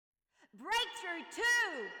two.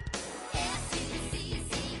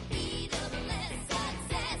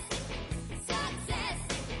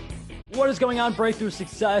 What is going on, Breakthrough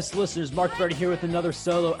Success listeners? Mark Verdi here with another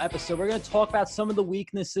solo episode. We're going to talk about some of the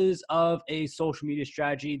weaknesses of a social media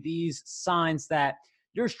strategy, these signs that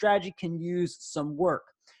your strategy can use some work.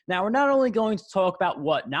 Now, we're not only going to talk about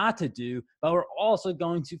what not to do, but we're also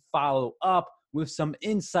going to follow up with some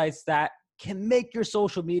insights that can make your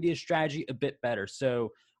social media strategy a bit better.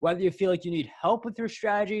 So whether you feel like you need help with your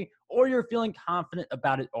strategy or you're feeling confident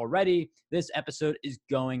about it already, this episode is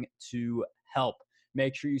going to help.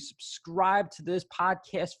 Make sure you subscribe to this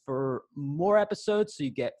podcast for more episodes so you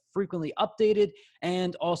get frequently updated,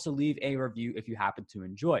 and also leave a review if you happen to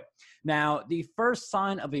enjoy. Now, the first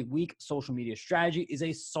sign of a weak social media strategy is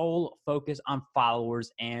a sole focus on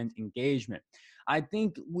followers and engagement. I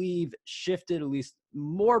think we've shifted, at least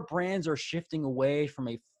more brands are shifting away from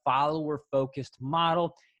a follower-focused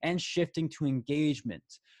model and shifting to engagement.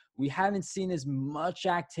 We haven't seen as much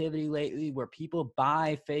activity lately where people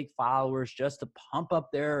buy fake followers just to pump up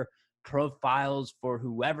their profiles for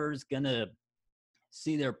whoever's going to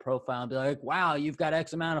see their profile and be like, wow, you've got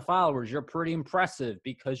X amount of followers. You're pretty impressive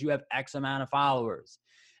because you have X amount of followers.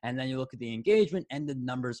 And then you look at the engagement and the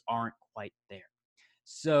numbers aren't quite there.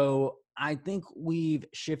 So I think we've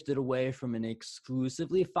shifted away from an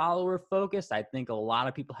exclusively follower focused. I think a lot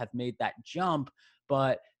of people have made that jump,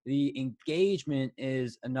 but the engagement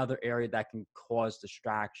is another area that can cause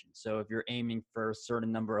distraction. So if you're aiming for a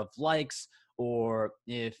certain number of likes, or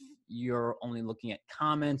if you're only looking at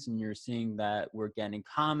comments and you're seeing that we're getting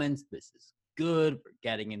comments, this is good, we're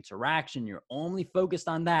getting interaction, you're only focused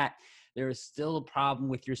on that, there is still a problem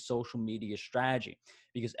with your social media strategy,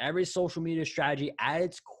 because every social media strategy at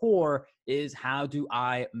its core is, how do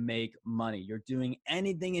I make money? You're doing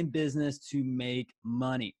anything in business to make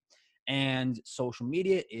money. And social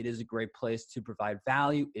media, it is a great place to provide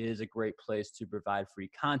value. It is a great place to provide free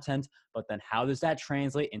content. But then how does that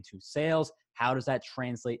translate into sales? How does that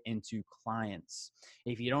translate into clients?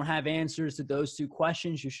 If you don't have answers to those two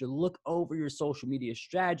questions, you should look over your social media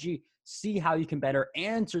strategy, see how you can better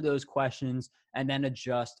answer those questions, and then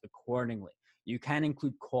adjust accordingly. You can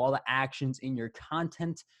include call to actions in your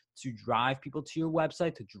content to drive people to your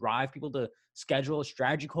website, to drive people to schedule a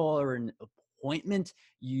strategy call or an appointment.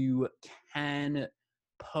 You can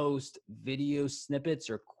post video snippets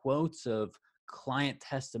or quotes of client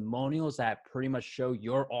testimonials that pretty much show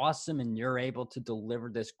you're awesome and you're able to deliver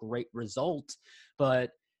this great result.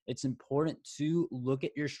 But it's important to look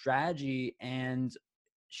at your strategy and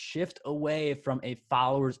shift away from a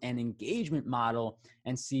followers and engagement model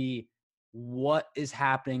and see what is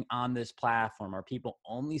happening on this platform. Are people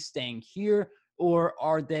only staying here, or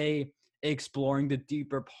are they exploring the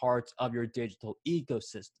deeper parts of your digital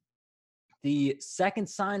ecosystem? The second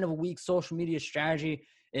sign of a weak social media strategy,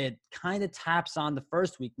 it kind of taps on the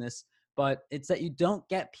first weakness, but it's that you don't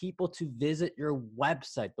get people to visit your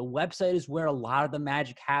website. The website is where a lot of the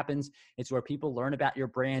magic happens. It's where people learn about your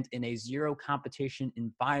brand in a zero competition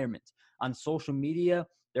environment. On social media,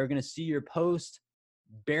 they're going to see your post.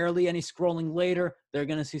 Barely any scrolling later, they're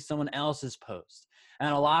going to see someone else's post.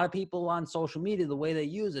 And a lot of people on social media, the way they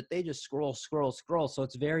use it, they just scroll. So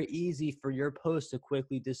it's very easy for your post to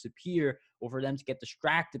quickly disappear or for them to get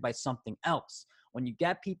distracted by something else. When you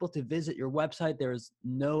get people to visit your website, there is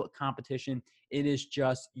no competition. It is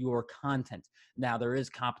just your content. Now, there is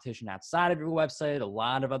competition outside of your website. A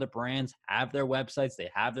lot of other brands have their websites. They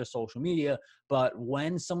have their social media. But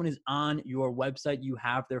when someone is on your website, you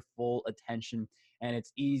have their full attention, and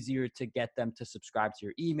it's easier to get them to subscribe to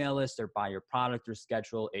your email list or buy your product or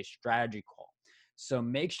schedule a strategy call. So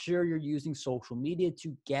make sure you're using social media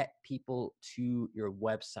to get people to your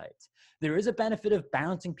website. There is a benefit of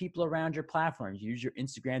bouncing people around your platforms. Use your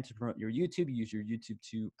Instagram to promote your YouTube. Use your YouTube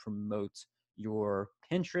to promote your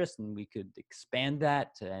Pinterest, and we could expand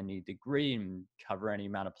that to any degree and cover any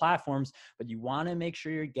amount of platforms, but you want to make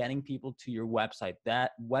sure you're getting people to your website.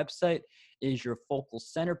 That website is your focal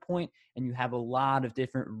center point, and you have a lot of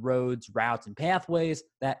different roads, routes, and pathways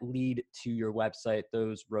that lead to your website.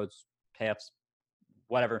 Those roads, paths,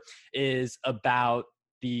 whatever, is about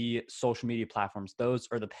the social media platforms. Those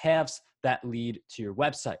are the paths that lead to your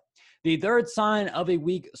website. The third sign of a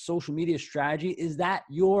weak social media strategy is that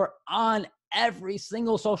you're on every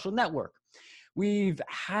single social network. We've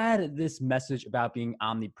had this message about being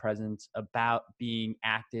omnipresent, about being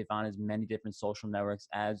active on as many different social networks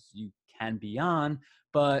as you can be on,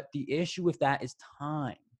 but the issue with that is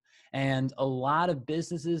time. And a lot of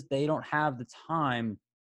businesses, they don't have the time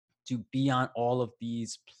to be on all of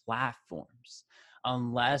these platforms.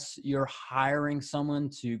 Unless you're hiring someone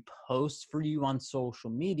to post for you on social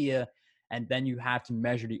media and then you have to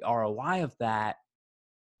measure the ROI of that,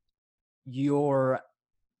 you're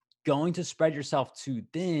going to spread yourself too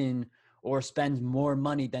thin or spend more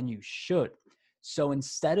money than you should. So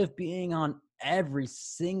instead of being on every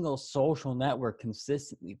single social network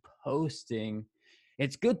consistently posting,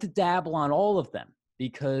 it's good to dabble on all of them,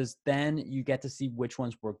 because then you get to see which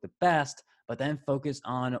ones work the best, but then focus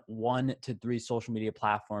on 1 to 3 social media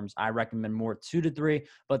platforms. I recommend more 2 to 3,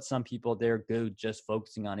 but some people, they're good just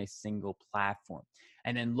focusing on a single platform.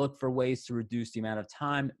 And then look for ways to reduce the amount of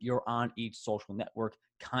time you're on each social network.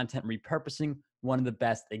 Content repurposing, one of the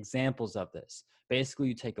best examples of this. Basically,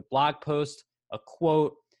 you take a blog post, a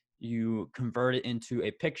quote, you convert it into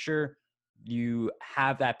a picture, you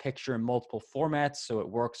have that picture in multiple formats so it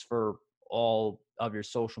works for all of your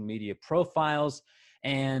social media profiles,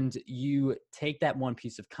 and you take that one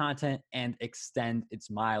piece of content and extend its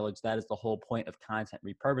mileage. That is the whole point of content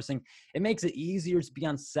repurposing. It makes it easier to be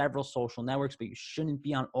on several social networks, but you shouldn't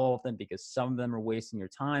be on all of them because some of them are wasting your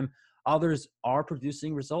time. Others are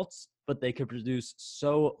producing results, but they could produce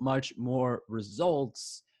so much more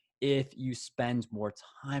results if you spend more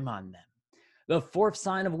time on them. The fourth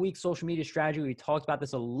sign of a weak social media strategy, we talked about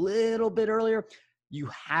this a little bit earlier, you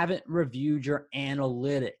haven't reviewed your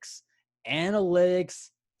analytics. Analytics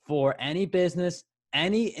for any business,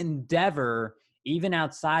 any endeavor, even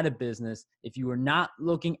outside of business, if you are not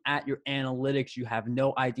looking at your analytics, you have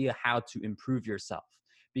no idea how to improve yourself,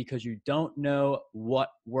 because you don't know what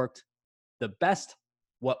worked the best,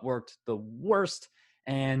 what worked the worst,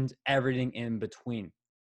 and everything in between.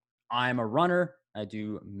 I'm a runner. I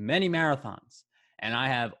do many marathons, and I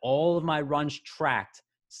have all of my runs tracked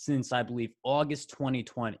since, I believe, August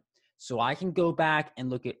 2020. So I can go back and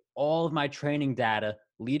look at all of my training data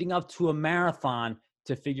leading up to a marathon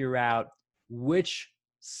to figure out which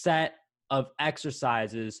set of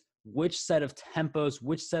exercises, which set of tempos,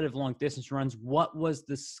 which set of long distance runs, what was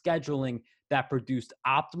the scheduling that produced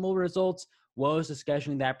optimal results, what was the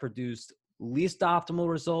scheduling that produced least optimal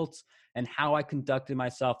results, and how I conducted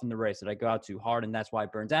myself in the race. Did I go out too hard and that's why I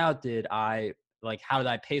burned out? How did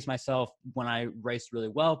I pace myself when I raced really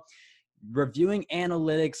well? Reviewing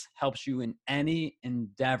analytics helps you in any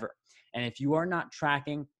endeavor. And if you are not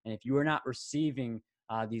tracking and if you are not receiving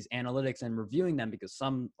these analytics and reviewing them, because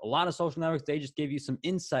a lot of social networks, they just give you some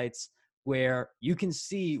insights where you can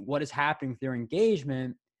see what is happening with your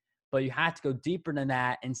engagement, but you have to go deeper than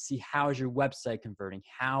that and see how is your website converting?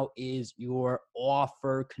 How is your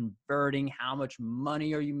offer converting? How much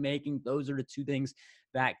money are you making? Those are the two things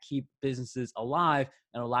that keep businesses alive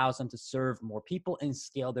and allows them to serve more people and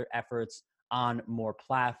scale their efforts on more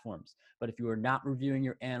platforms. But if you are not reviewing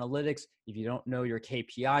your analytics, if you don't know your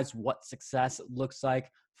KPIs, what success looks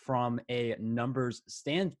like from a numbers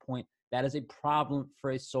standpoint, that is a problem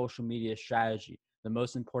for a social media strategy. The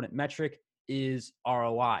most important metric is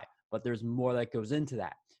ROI, but there's more that goes into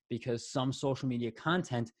that, because some social media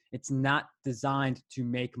content, it's not designed to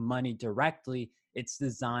make money directly. It's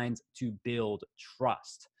designed to build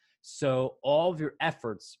trust. So all of your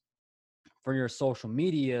efforts for your social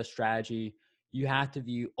media strategy, you have to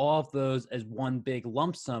view all of those as one big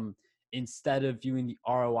lump sum instead of viewing the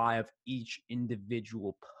ROI of each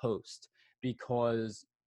individual post, because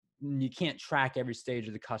you can't track every stage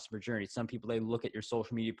of the customer journey. Some people, they look at your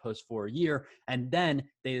social media posts for a year and then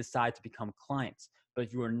they decide to become clients. But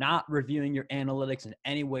if you are not reviewing your analytics in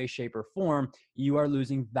any way, shape, or form, you are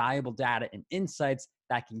losing valuable data and insights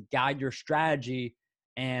that can guide your strategy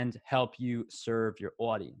and help you serve your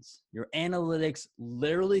audience. Your analytics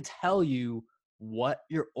literally tell you what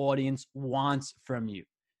your audience wants from you.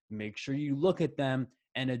 Make sure you look at them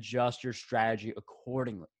and adjust your strategy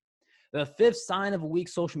accordingly. The fifth sign of a weak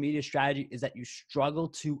social media strategy is that you struggle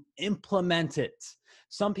to implement it.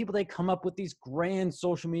 Some people, they come up with these grand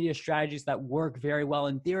social media strategies that work very well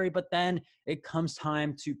in theory, but then it comes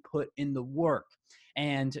time to put in the work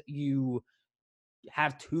and you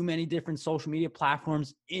have too many different social media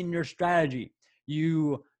platforms in your strategy.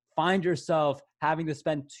 You find yourself having to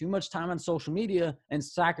spend too much time on social media and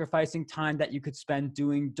sacrificing time that you could spend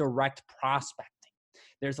doing direct prospecting.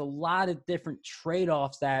 There's a lot of different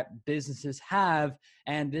trade-offs that businesses have,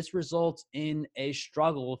 and this results in a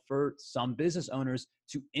struggle for some business owners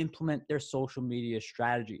to implement their social media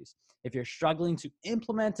strategies. If you're struggling to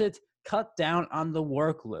implement it, cut down on the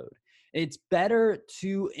workload. It's better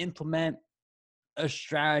to implement a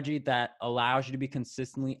strategy that allows you to be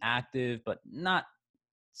consistently active, but not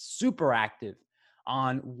super active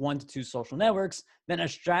on 1 to 2 social networks, than a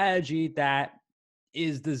strategy that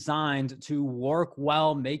is designed to work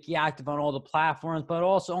well, make you active on all the platforms, but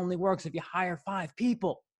also only works if you hire 5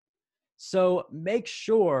 people. So make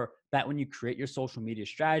sure that when you create your social media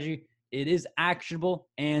strategy, It is actionable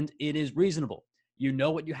and it is reasonable. You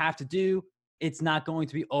know what you have to do. It's not going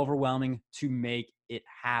to be overwhelming to make it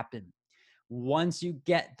happen. Once you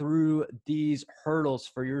get through these hurdles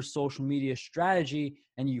for your social media strategy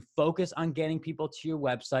and you focus on getting people to your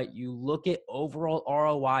website, you look at overall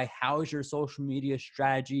ROI. How is your social media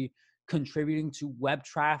strategy contributing to web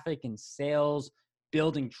traffic and sales,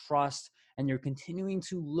 building trust, and you're continuing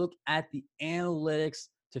to look at the analytics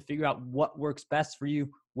to figure out what works best for you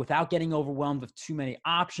without getting overwhelmed with too many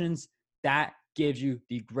options. That gives you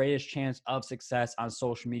the greatest chance of success on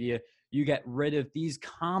social media. You get rid of these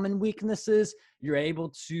common weaknesses. You're able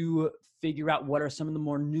to figure out what are some of the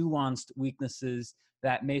more nuanced weaknesses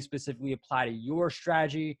that may specifically apply to your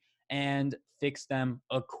strategy and fix them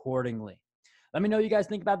accordingly. Let me know what you guys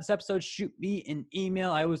think about this episode. Shoot me an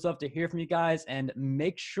email. I always love to hear from you guys, and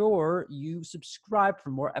make sure you subscribe for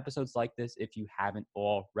more episodes like this if you haven't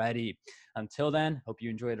already. Until then, hope you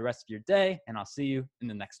enjoy the rest of your day, and I'll see you in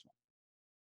the next one.